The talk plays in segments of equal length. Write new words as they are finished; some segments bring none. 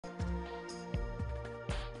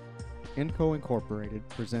INDCO Incorporated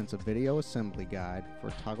presents a video assembly guide for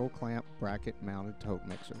toggle clamp bracket mounted tote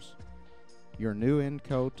mixers. Your new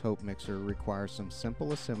INDCO tote mixer requires some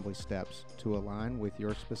simple assembly steps to align with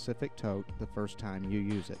your specific tote the first time you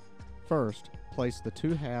use it. First, place the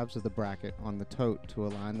two halves of the bracket on the tote to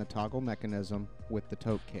align the toggle mechanism with the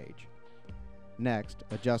tote cage. Next,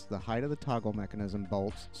 adjust the height of the toggle mechanism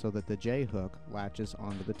bolts so that the J-hook latches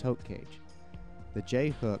onto the tote cage. The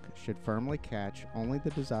J-hook should firmly catch only the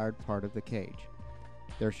desired part of the cage.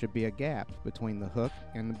 There should be a gap between the hook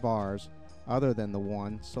and the bars other than the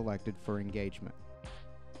one selected for engagement.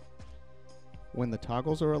 When the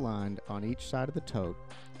toggles are aligned on each side of the tote,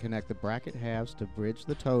 connect the bracket halves to bridge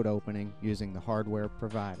the tote opening using the hardware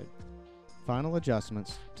provided. Final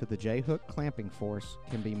adjustments to the J-hook clamping force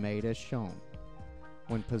can be made as shown.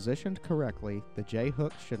 When positioned correctly, the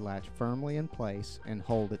J-hook should latch firmly in place and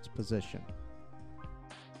hold its position.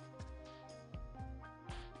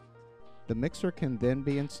 The mixer can then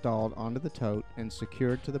be installed onto the tote and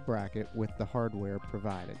secured to the bracket with the hardware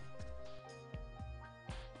provided.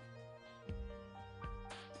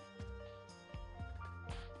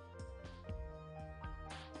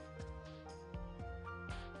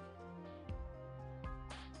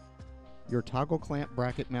 Your toggle clamp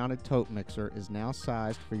bracket mounted tote mixer is now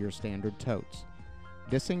sized for your standard totes.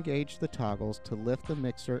 Disengage the toggles to lift the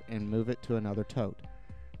mixer and move it to another tote.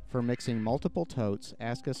 For mixing multiple totes,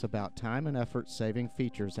 ask us about time and effort saving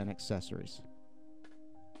features and accessories.